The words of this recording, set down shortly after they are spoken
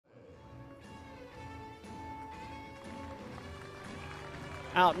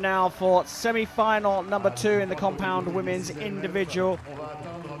Out now for semi-final number 2 in the compound women's individual.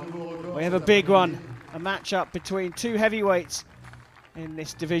 We have a big one, a matchup between two heavyweights in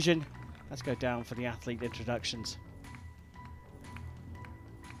this division. Let's go down for the athlete introductions.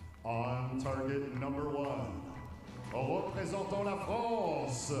 On target number 1, représentant la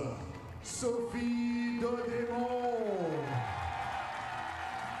France, Sophie Dodemont.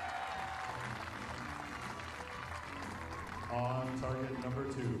 On target number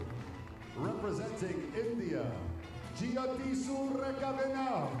 2, representing India, Jyothi Surekha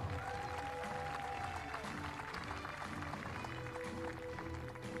Vennam.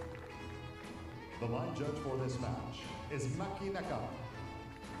 The line judge for this match is Makinaka.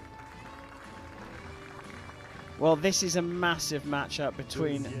 Well, this is a massive matchup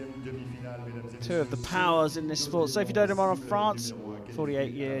between two of the powers in this sport. Sophie Dodemont of France,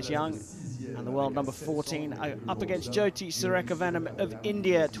 48 years young, and the world number 14, up against Jyothi Surekha Vennam of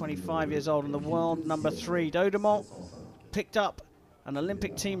India, 25 years old, and the world number 3. Dodemont picked up an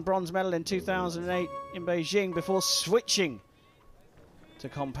Olympic team bronze medal in 2008 in Beijing before switching to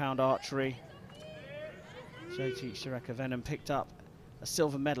compound archery. Jyothi Surekha Vennam picked up a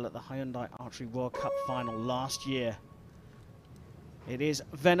silver medal at the Hyundai Archery World Cup final last year. It is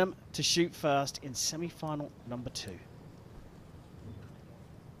Vennam to shoot first in semi-final number 2.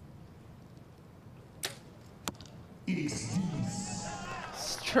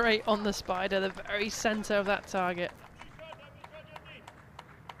 Straight on the spider, the very center of that target.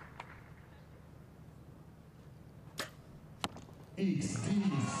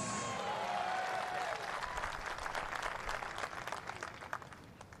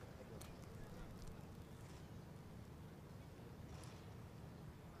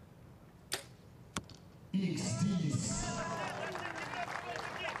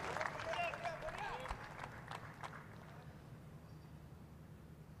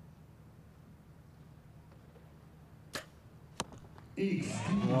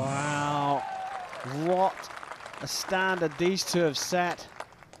 Wow, what a standard these two have set.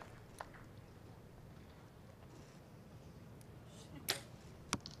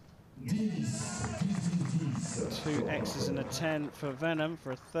 Two X's and a 10 for Vennam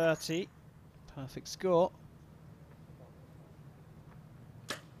for a 30. Perfect score.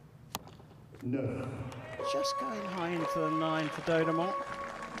 No. Just going high into the 9 for Dodemont.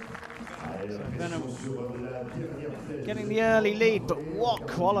 So Vennam getting the early lead, but what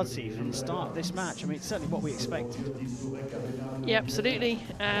quality from the start of this match. I mean, it's certainly what we expected. Yeah, absolutely.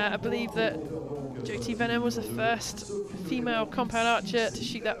 I believe that Jyothi Vennam was the first female compound archer to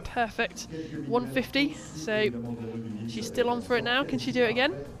shoot that perfect 150. So she's still on for it now. Can she do it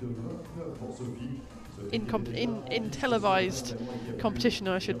again? In televised competition,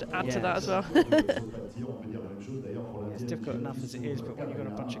 I should add to that as well. It's difficult enough as it is, but when you've got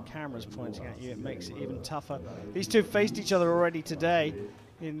a bunch of cameras pointing at you, it makes it even tougher. These two have faced each other already today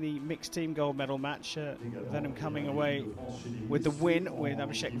in the mixed team gold medal match. Vennam coming away with the win with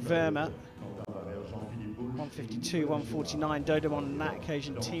Abhishek Verma. 152, 149. Dodemont on that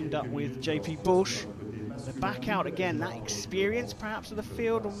occasion teamed up with JP Bush. They're back out again. That experience perhaps of the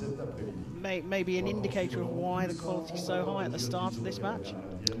field may be an indicator of why the quality is so high at the start of this match.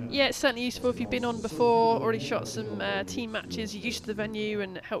 Yeah, it's certainly useful if you've been on before, already shot some team matches, you're used to the venue,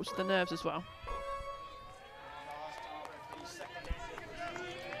 and it helps with the nerves as well.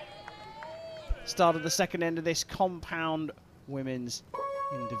 Start of the second end of this compound women's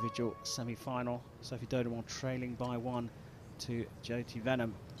individual semi-final. Sophie Dodemont trailing by 1 to Jyothi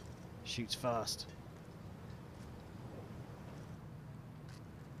Vennam. Shoots first.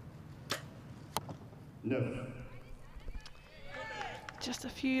 No. Just a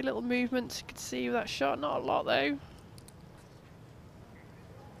few little movements you could see with that shot, not a lot though. A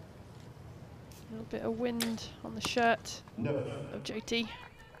little bit of wind on the shirt of Jyothi.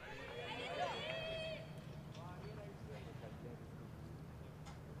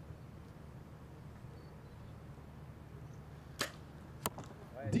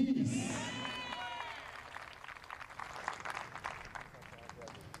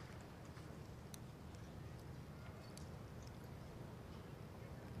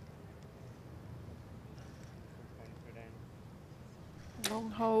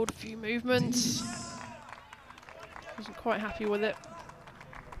 Long hold, a few movements. Wasn't quite happy with it.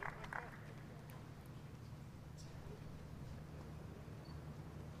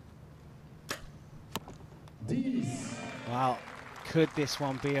 Wow, could this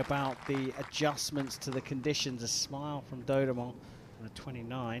one be about the adjustments to the conditions? A smile from Dodemont on a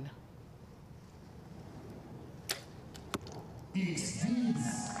 29.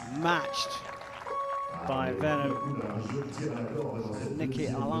 Matched by Vennam. Nikki,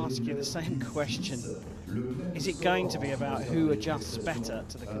 I'll ask you the same question. Is it going to be about who adjusts better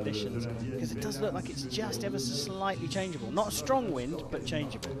to the conditions? Because it does look like it's just ever so slightly changeable. Not a strong wind, but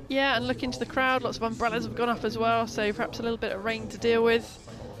changeable. Yeah, and look into the crowd, lots of umbrellas have gone up as well, so perhaps a little bit of rain to deal with.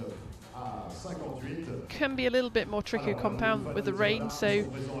 Can be a little bit more tricky compound with the rain, so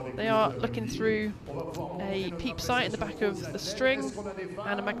they are looking through a peep sight in the back of the string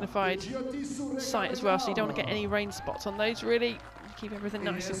and a magnified sight as well, so you don't want to get any rain spots on those really. Keep everything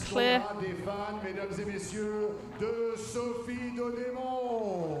nice and clear. Sophie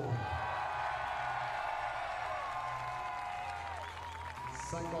Dodemont.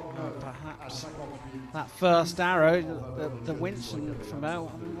 Perhaps that first arrow, the winch from her,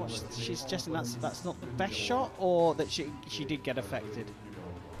 what she's suggesting that's not the best shot, or that she did get affected.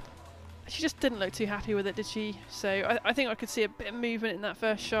 She just didn't look too happy with it, did she? So I think I could see a bit of movement in that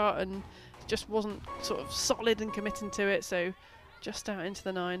first shot, and it just wasn't sort of solid and committing to it. So just out into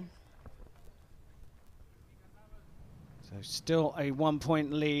the 9. So still a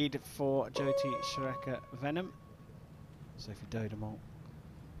 1-point lead for Jyothi Surekha Vennam. Sophie Dodemont will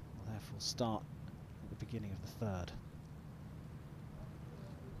therefore start at the beginning of the 3rd.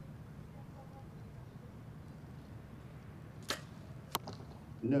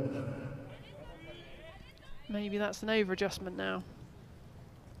 No. Maybe that's an over adjustment now.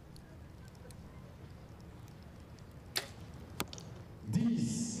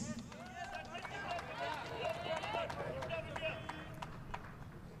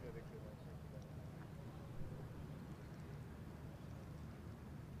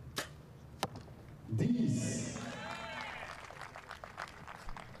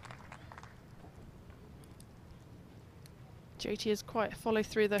 Jyothi is quite a follow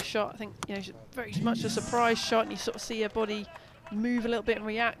through their shot. I think, you know, very much a surprise shot, and you sort of see her body move a little bit and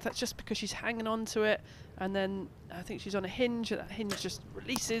react. That's just because she's hanging on to it, and then I think she's on a hinge, and that hinge just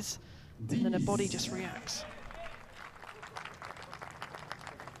releases, and then her body just reacts.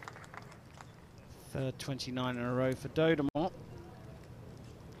 3rd 29 in a row for Dodemont.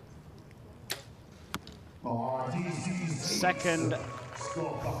 2nd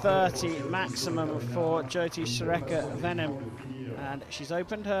 30 maximum for Jyothi Surekha Vennam, and she's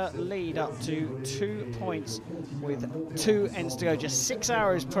opened her lead up to 2 points with 2 ends to go. Just 6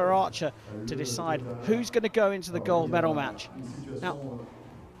 arrows per archer to decide who's going to go into the gold medal match. Now,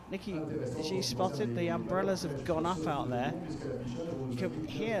 Nikki, as you spotted, the umbrellas have gone up out there. You can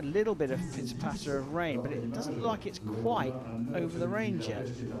hear a little bit of pitter-patter of rain, but it doesn't look like it's quite over the range yet.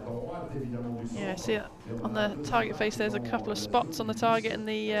 Yeah, see on the target face there's a couple of spots on the target and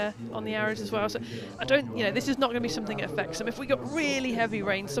the on the arrows as well. So I don't, you know, this is not going to be something that affects them. If we got really heavy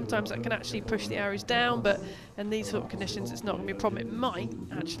rain, sometimes that can actually push the arrows down, but in these sort of conditions it's not going to be a problem. It might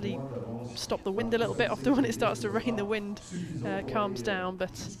actually stop the wind a little bit. Often when it starts to rain, the wind calms down,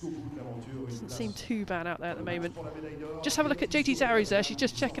 but doesn't seem too bad out there at the moment. Just have a look at Jyothi's arrows there. She's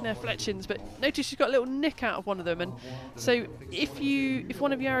just checking her fletchings, but notice she's got a little nick out of one of them, and so if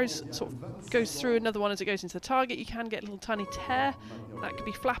one of your arrows sort of goes through another one as it goes into the target, you can get a little tiny tear. That could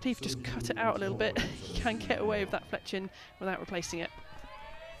be flappy. If you just cut it out a little bit, you can get away with that fletching without replacing it.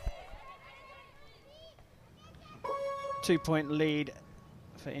 2-point lead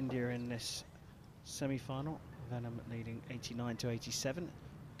for India in this semi-final. Vennam leading 89 to 87.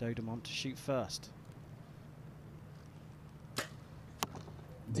 Dodemont to shoot first.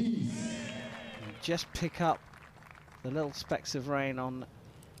 Just pick up the little specks of rain on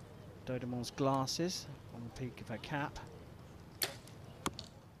Dodemont's glasses on the peak of her cap.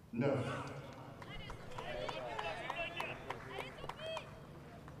 No.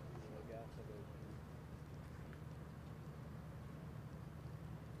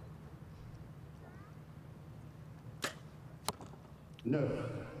 No.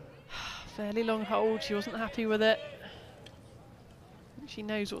 Fairly long hold. She wasn't happy with it. She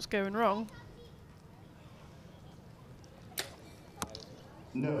knows what's going wrong.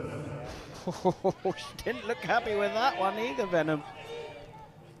 No. She didn't look happy with that one either, Vennam.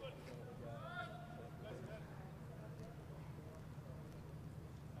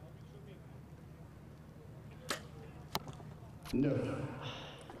 No.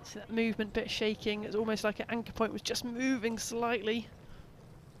 See that movement bit shaking. It's almost like an anchor point was just moving slightly.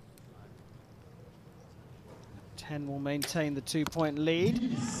 10 will maintain the 2-point lead,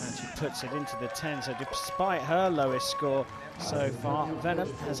 and she puts it into the 10. So despite her lowest score so far, Vennam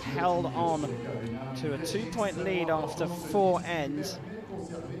has held on to a 2-point lead after 4 ends.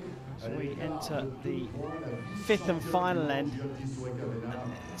 As we enter the 5th and final end.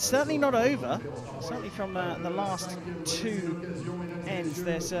 It's certainly not over, certainly from the last 2 ends,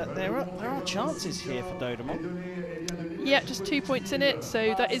 there are chances here for Dodemont. Yeah, just 2 points in it,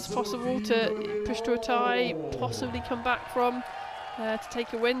 so that is possible to push to a tie, possibly come back from to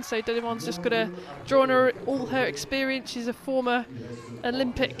take a win. So Dodemont's just got to draw on all her experience. She's a former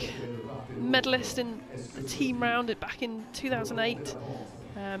Olympic medalist in the team round back in 2008.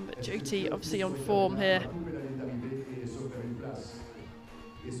 But Jyothi obviously on form here.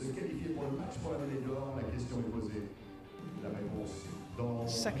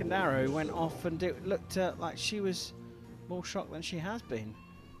 Second arrow went off and it looked like she was more shocked than she has been.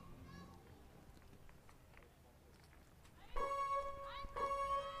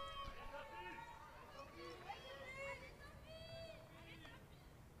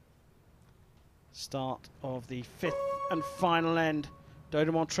 Start of the 5th and final end.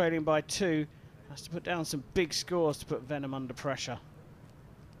 Dodemont trailing by 2. Has to put down some big scores to put Vennam under pressure.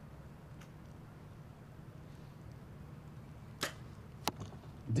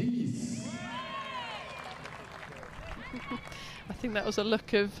 I think that was a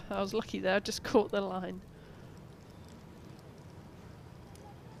look of, I was lucky there, just caught the line.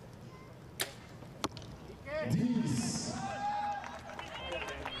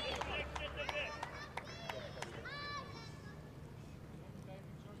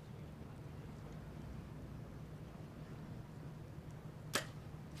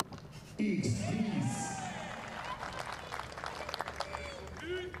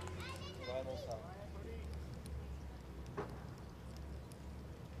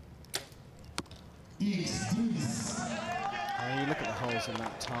 When you look at the holes in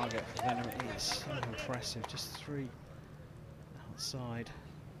that target for Vennam, it is so impressive. Just 3 outside.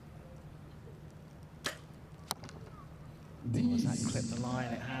 Has that clipped the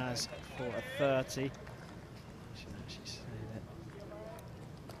line? It has for a 30. Should actually say that.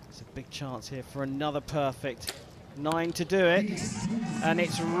 There's a big chance here for another perfect. 9 to do it, and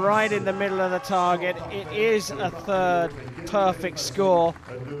it's right in the middle of the target. It is a 3rd perfect score,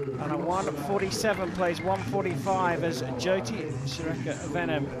 and a 147 plays 145 as Jyothi Surekha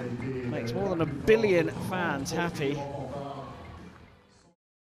Vennam makes more than 1 billion fans happy.